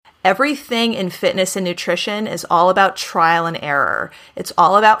Everything in fitness and nutrition is all about trial and error. It's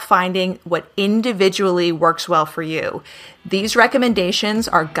all about finding what individually works well for you. These recommendations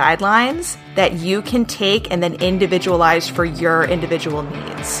are guidelines that you can take and then individualize for your individual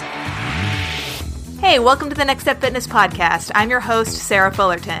needs. Hey, welcome to the Next Step Fitness Podcast. I'm your host, Sarah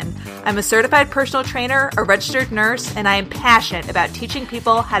Fullerton. I'm a certified personal trainer, a registered nurse, and I am passionate about teaching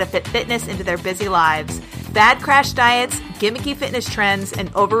people how to fit fitness into their busy lives. Bad crash diets, gimmicky fitness trends,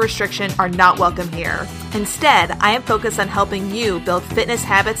 and over-restriction are not welcome here. Instead, I am focused on helping you build fitness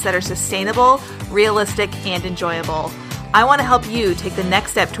habits that are sustainable, realistic, and enjoyable. I want to help you take the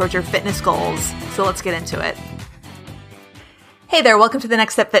next step towards your fitness goals. So let's get into it. Hey there, welcome to the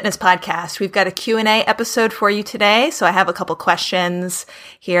Next Step Fitness Podcast. We've got a Q&A episode for you today. So I have a couple questions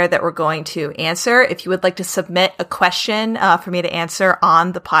here that we're going to answer. If you would like to submit a question for me to answer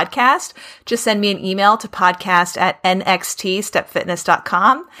on the podcast, just send me an email to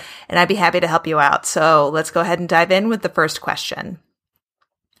podcast@nxtstepfitness.com and I'd be happy to help you out. So let's go ahead and dive in with the first question.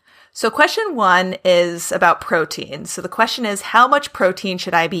 So question one is about protein. So the question is, how much protein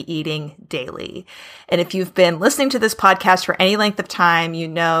should I be eating daily? And if you've been listening to this podcast for any length of time, you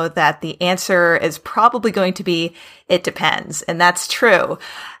know that the answer is probably going to be, it depends. And that's true.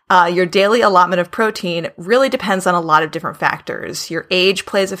 Your daily allotment of protein really depends on a lot of different factors. Your age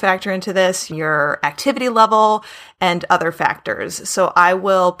plays a factor into this, your activity level, and other factors. So I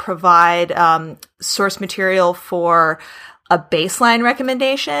will provide source material for a baseline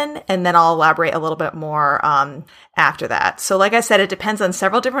recommendation, and then I'll elaborate a little bit more after that. So like I said, it depends on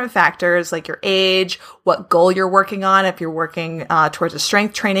several different factors, like your age, what goal you're working on. If you're working towards a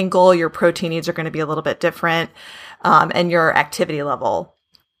strength training goal, your protein needs are going to be a little bit different, and your activity level.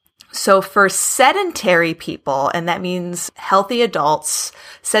 So for sedentary people, and that means healthy adults,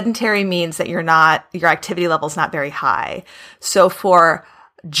 sedentary means that your activity level is not very high. So for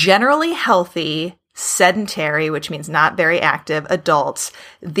generally healthy, sedentary, which means not very active adults,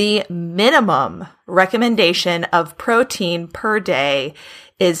 the minimum recommendation of protein per day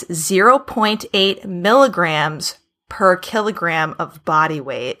is 0.8 milligrams per kilogram of body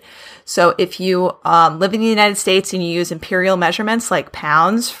weight. So if you live in the United States and you use imperial measurements like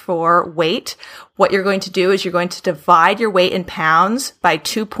pounds for weight, what you're going to do is you're going to divide your weight in pounds by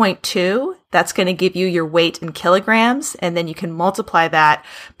 2.2. That's going to give you your weight in kilograms. And then you can multiply that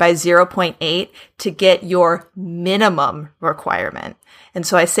by 0.8 to get your minimum requirement. And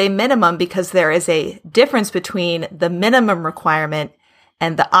so I say minimum because there is a difference between the minimum requirement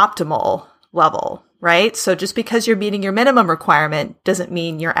and the optimal level, right? So just because you're meeting your minimum requirement doesn't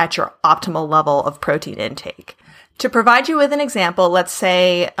mean you're at your optimal level of protein intake. To provide you with an example, let's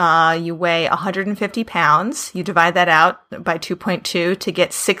say you weigh 150 pounds. You divide that out by 2.2 to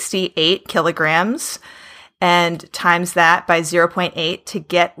get 68 kilograms and times that by 0.8 to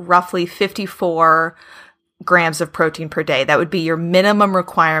get roughly 54 grams of protein per day. That would be your minimum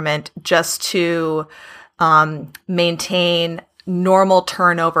requirement just to maintain normal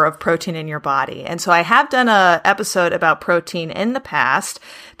turnover of protein in your body. And so I have done an episode about protein in the past.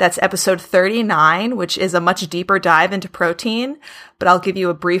 That's episode 39, which is a much deeper dive into protein, but I'll give you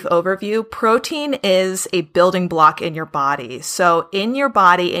a brief overview. Protein is a building block in your body. So in your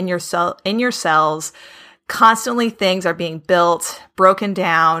body, in your cells, constantly things are being built, broken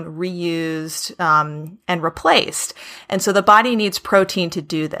down, reused, and replaced. And so the body needs protein to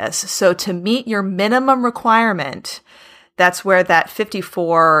do this. So to meet your minimum requirement, that's where that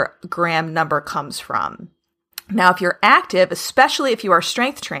 54 gram number comes from. Now, if you're active, especially if you are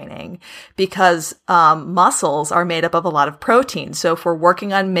strength training, because muscles are made up of a lot of protein. So if we're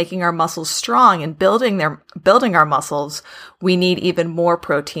working on making our muscles strong and building our muscles, we need even more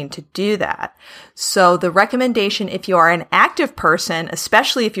protein to do that. So the recommendation, if you are an active person,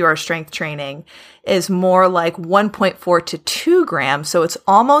 especially if you are strength training, is more like 1.4 to 2 grams. So it's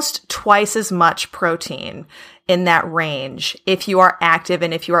almost twice as much protein in that range if you are active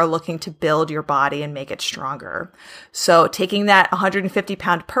and if you are looking to build your body and make it stronger. So taking that 150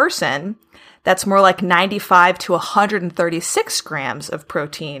 pound person, that's more like 95 to 136 grams of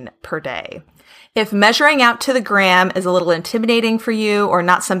protein per day. If measuring out to the gram is a little intimidating for you or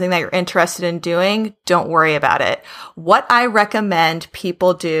not something that you're interested in doing, don't worry about it. What I recommend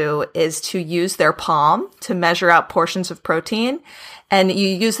people do is to use their palm to measure out portions of protein, and you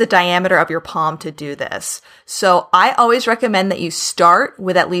use the diameter of your palm to do this. So I always recommend that you start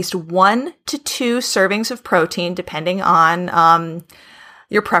with at least 1 to 2 servings of protein, depending on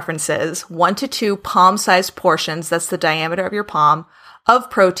your preferences, 1 to 2 palm-sized portions, that's the diameter of your palm,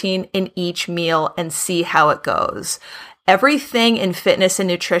 of protein in each meal and see how it goes. Everything in fitness and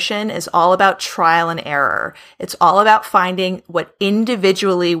nutrition is all about trial and error. It's all about finding what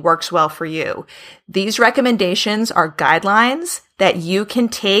individually works well for you. These recommendations are guidelines that you can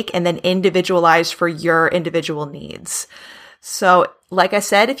take and then individualize for your individual needs. So, like I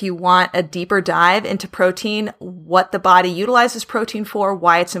said, if you want a deeper dive into protein, what the body utilizes protein for,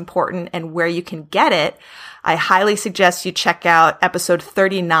 why it's important, and where you can get it, I highly suggest you check out episode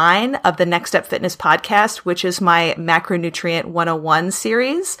 39 of the Next Step Fitness podcast, which is my Macronutrient 101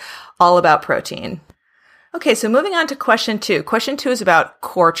 series, all about protein. Okay, so moving on to question 2. Question 2 is about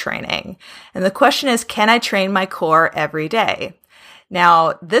core training. And the question is, can I train my core every day?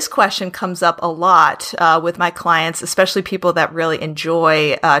 Now, this question comes up a lot with my clients, especially people that really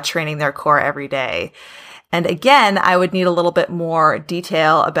enjoy training their core every day. And again, I would need a little bit more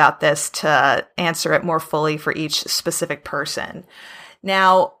detail about this to answer it more fully for each specific person.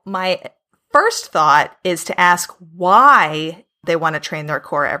 Now, my first thought is to ask why they want to train their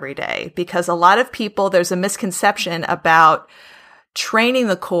core every day, because a lot of people, there's a misconception about training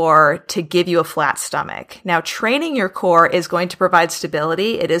the core to give you a flat stomach. Now, training your core is going to provide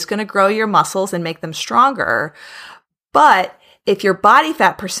stability. It is going to grow your muscles and make them stronger. But if your body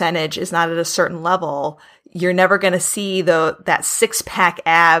fat percentage is not at a certain level, you're never going to see that six-pack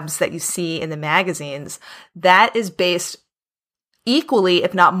abs that you see in the magazines. That is based equally,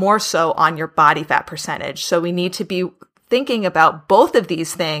 if not more so, on your body fat percentage. So we need to be thinking about both of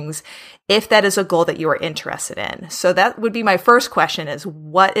these things if that is a goal that you are interested in. So that would be my first question, is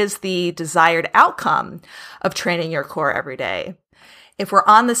what is the desired outcome of training your core every day? If we're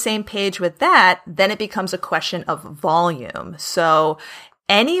on the same page with that, then it becomes a question of volume. So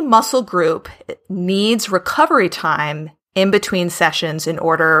any muscle group needs recovery time in between sessions in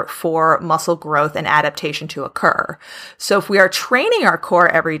order for muscle growth and adaptation to occur. So if we are training our core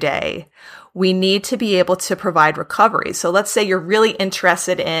every day, we need to be able to provide recovery. So let's say you're really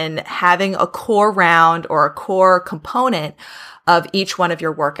interested in having a core round or a core component of each one of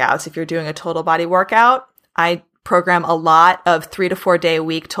your workouts. If you're doing a total body workout, I program a lot of 3 to 4 day a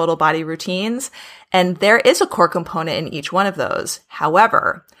week total body routines, and there is a core component in each one of those.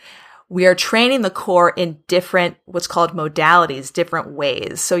 However, we are training the core in different, what's called modalities, different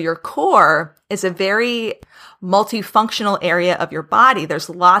ways. So your core is a very multifunctional area of your body. There's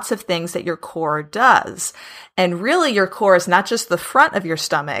lots of things that your core does. And really, your core is not just the front of your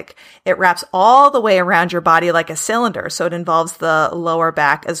stomach. It wraps all the way around your body like a cylinder. So it involves the lower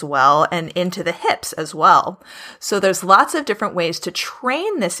back as well and into the hips as well. So there's lots of different ways to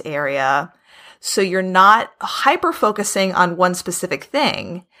train this area. So you're not hyper-focusing on one specific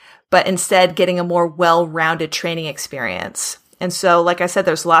thing, but instead getting a more well-rounded training experience. And so, like I said,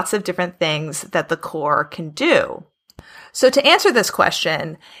 there's lots of different things that the core can do. So to answer this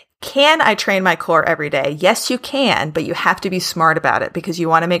question, can I train my core every day? Yes, you can, but you have to be smart about it because you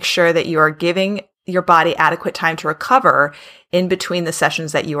want to make sure that you are giving your body adequate time to recover in between the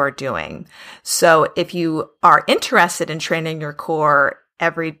sessions that you are doing. So if you are interested in training your core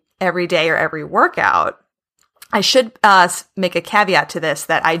every day or every workout, I should make a caveat to this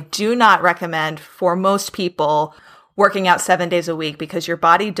that I do not recommend for most people working out 7 days a week because your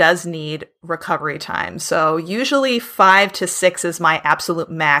body does need recovery time. So usually 5 to 6 is my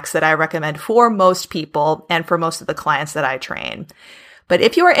absolute max that I recommend for most people and for most of the clients that I train. But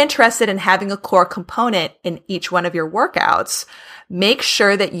if you are interested in having a core component in each one of your workouts, make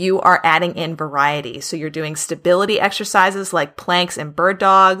sure that you are adding in variety. So you're doing stability exercises like planks and bird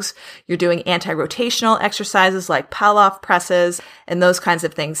dogs. You're doing anti-rotational exercises like Pallof presses and those kinds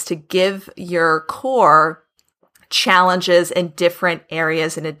of things to give your core challenges in different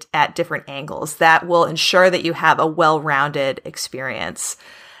areas and at different angles. That will ensure that you have a well-rounded experience.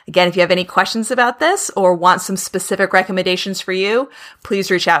 Again, if you have any questions about this or want some specific recommendations for you,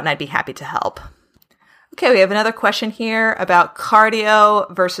 please reach out and I'd be happy to help. Okay, we have another question here about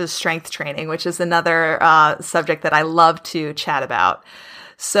cardio versus strength training, which is another subject that I love to chat about.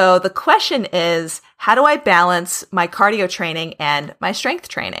 So the question is, how do I balance my cardio training and my strength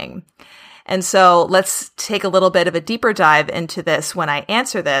training? And so let's take a little bit of a deeper dive into this when I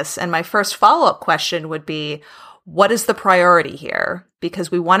answer this. And my first follow-up question would be, what is the priority here? Because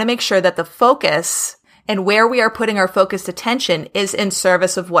we want to make sure that the focus and where we are putting our focused attention is in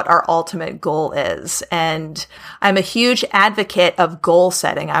service of what our ultimate goal is. And I'm a huge advocate of goal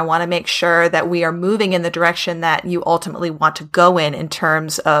setting. I want to make sure that we are moving in the direction that you ultimately want to go in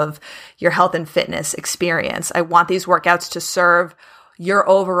terms of your health and fitness experience. I want these workouts to serve your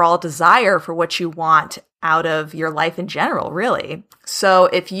overall desire for what you want out of your life in general, really. So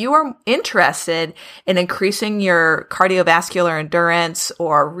if you are interested in increasing your cardiovascular endurance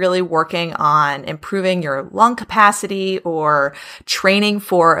or really working on improving your lung capacity or training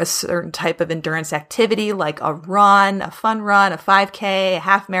for a certain type of endurance activity like a run, a fun run, a 5K, a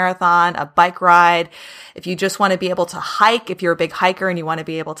half marathon, a bike ride, if you just want to be able to hike, if you're a big hiker and you want to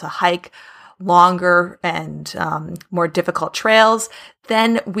be able to hike longer and more difficult trails,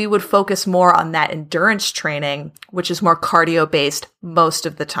 then we would focus more on that endurance training, which is more cardio based most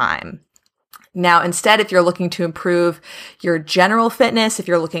of the time. Now, instead, if you're looking to improve your general fitness, if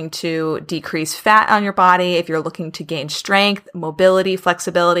you're looking to decrease fat on your body, if you're looking to gain strength, mobility,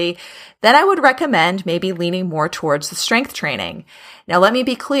 flexibility, then I would recommend maybe leaning more towards the strength training. Now, let me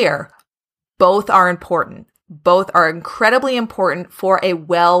be clear. Both are important. Both are incredibly important for a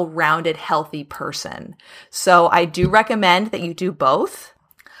well-rounded, healthy person. So I do recommend that you do both.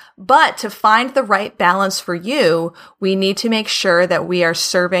 But to find the right balance for you, we need to make sure that we are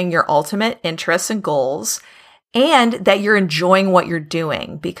serving your ultimate interests and goals and that you're enjoying what you're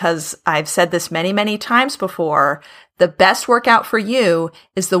doing. Because I've said this many, many times before, the best workout for you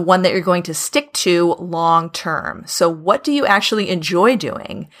is the one that you're going to stick to long term. So what do you actually enjoy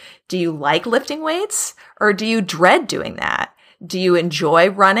doing? Do you like lifting weights or do you dread doing that? Do you enjoy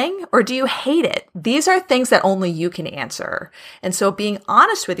running or do you hate it? These are things that only you can answer. And so being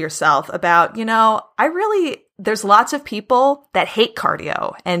honest with yourself about, there's lots of people that hate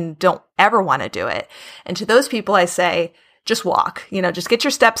cardio and don't ever want to do it. And to those people, I say, just walk, just get your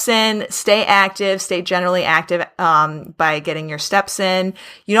steps in, stay active, stay generally active, by getting your steps in.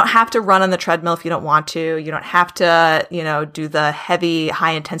 You don't have to run on the treadmill if you don't want to. You don't have to, do the heavy,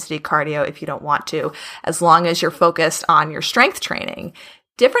 high intensity cardio if you don't want to, as long as you're focused on your strength training.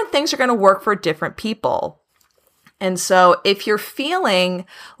 Different things are going to work for different people. And so if you're feeling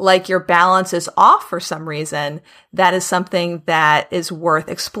like your balance is off for some reason, that is something that is worth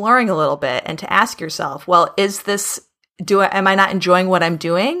exploring a little bit and to ask yourself, well, am I not enjoying what I'm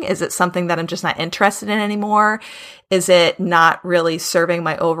doing? Is it something that I'm just not interested in anymore? Is it not really serving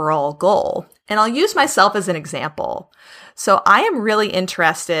my overall goal? And I'll use myself as an example. So I am really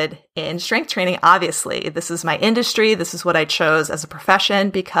interested in strength training. Obviously, this is my industry. This is what I chose as a profession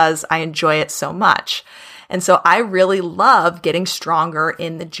because I enjoy it so much. And so I really love getting stronger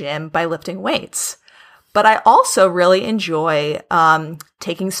in the gym by lifting weights. But I also really enjoy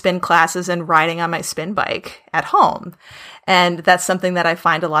taking spin classes and riding on my spin bike at home. And that's something that I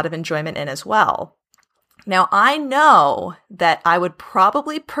find a lot of enjoyment in as well. Now, I know that I would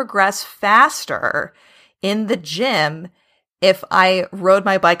probably progress faster in the gym if I rode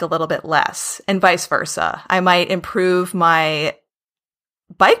my bike a little bit less and vice versa. I might improve my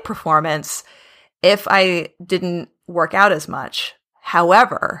bike performance if I didn't work out as much.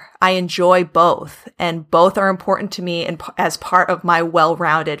 However, I enjoy both, and both are important to me as part of my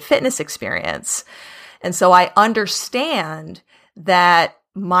well-rounded fitness experience. And so I understand that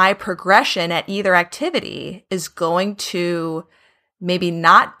my progression at either activity is going to maybe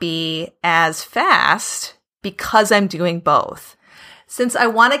not be as fast because I'm doing both. Since I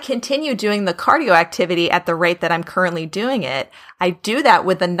want to continue doing the cardio activity at the rate that I'm currently doing it, I do that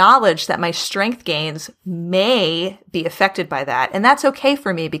with the knowledge that my strength gains may be affected by that. And that's okay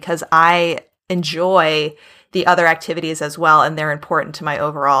for me because I enjoy the other activities as well, and they're important to my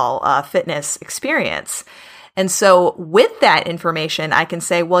overall fitness experience. And so with that information, I can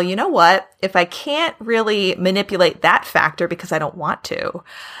say, well, you know what? If I can't really manipulate that factor because I don't want to,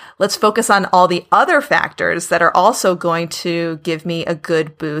 let's focus on all the other factors that are also going to give me a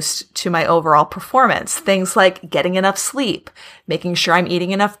good boost to my overall performance. Things like getting enough sleep, making sure I'm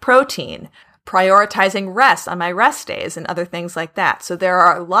eating enough protein, prioritizing rest on my rest days, and other things like that. So there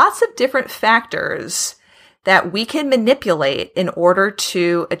are lots of different factors that we can manipulate in order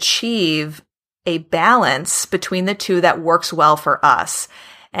to achieve a balance between the two that works well for us.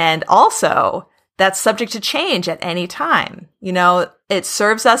 And also, that's subject to change at any time. It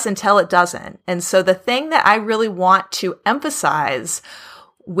serves us until it doesn't. And so the thing that I really want to emphasize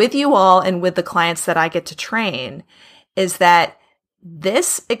with you all and with the clients that I get to train is that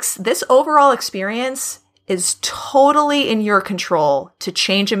this overall experience is totally in your control to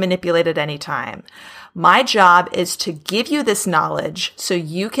change and manipulate at any time. My job is to give you this knowledge so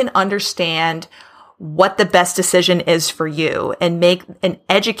you can understand what the best decision is for you and make an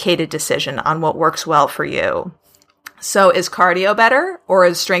educated decision on what works well for you. So is cardio better or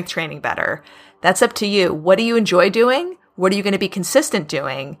is strength training better? That's up to you. What do you enjoy doing? What are you going to be consistent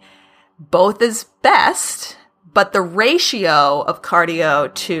doing? Both is best, But the ratio of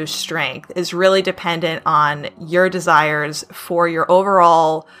cardio to strength is really dependent on your desires for your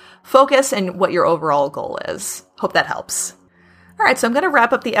overall focus and what your overall goal is. Hope that helps. All right, so I'm going to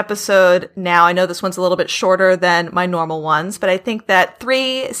wrap up the episode now. I know this one's a little bit shorter than my normal ones, but I think that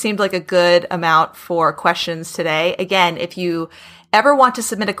 3 seemed like a good amount for questions today. Again, if you ever want to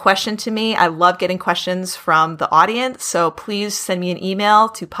submit a question to me, I love getting questions from the audience. So please send me an email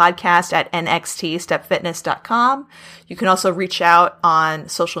to podcast@nxtstepfitness.com. You can also reach out on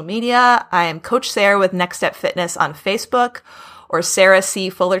social media. I am Coach Sarah with Next Step Fitness on Facebook or Sarah C.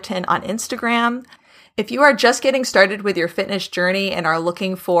 Fullerton on Instagram. If you are just getting started with your fitness journey and are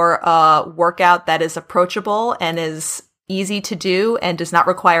looking for a workout that is approachable and is easy to do and does not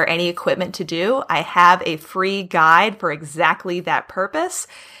require any equipment to do, I have a free guide for exactly that purpose.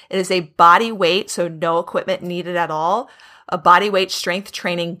 It is a body weight, so no equipment needed at all, a body weight strength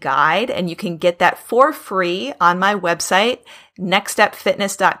training guide, and you can get that for free on my website,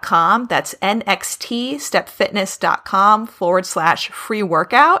 nxtstepfitness.com. That's nxtstepfitness.com/free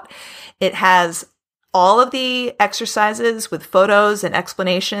workout. It has all of the exercises with photos and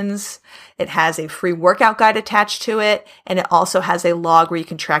explanations. It has a free workout guide attached to it, and it also has a log where you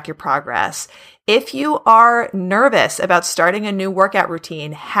can track your progress. If you are nervous about starting a new workout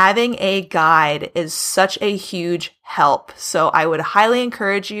routine, having a guide is such a huge help. So I would highly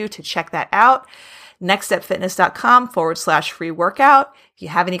encourage you to check that out. nxtstepfitness.com/free workout. If you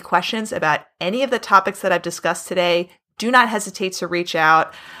have any questions about any of the topics that I've discussed today, do not hesitate to reach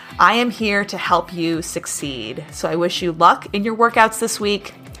out. I am here to help you succeed. So I wish you luck in your workouts this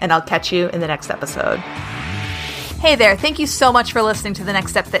week, and I'll catch you in the next episode. Hey there, thank you so much for listening to the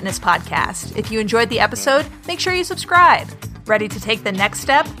Next Step Fitness podcast. If you enjoyed the episode, make sure you subscribe. Ready to take the next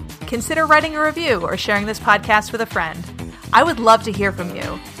step? Consider writing a review or sharing this podcast with a friend. I would love to hear from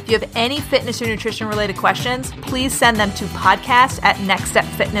you. If you have any fitness or nutrition related questions, please send them to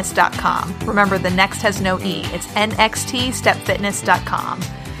podcast@nxtstepfitness.com. Remember, the next has no E. It's nxtstepfitness.com.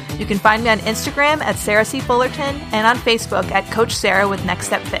 You can find me on Instagram at Sarah C. Fullerton and on Facebook at Coach Sarah with Next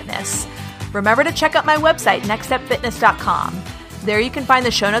Step Fitness. Remember to check out my website, nxtstepfitness.com. There you can find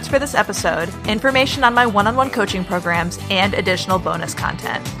the show notes for this episode, information on my one-on-one coaching programs, and additional bonus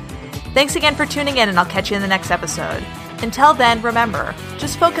content. Thanks again for tuning in, and I'll catch you in the next episode. Until then, remember,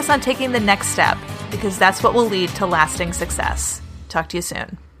 just focus on taking the next step, because that's what will lead to lasting success. Talk to you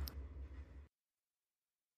soon.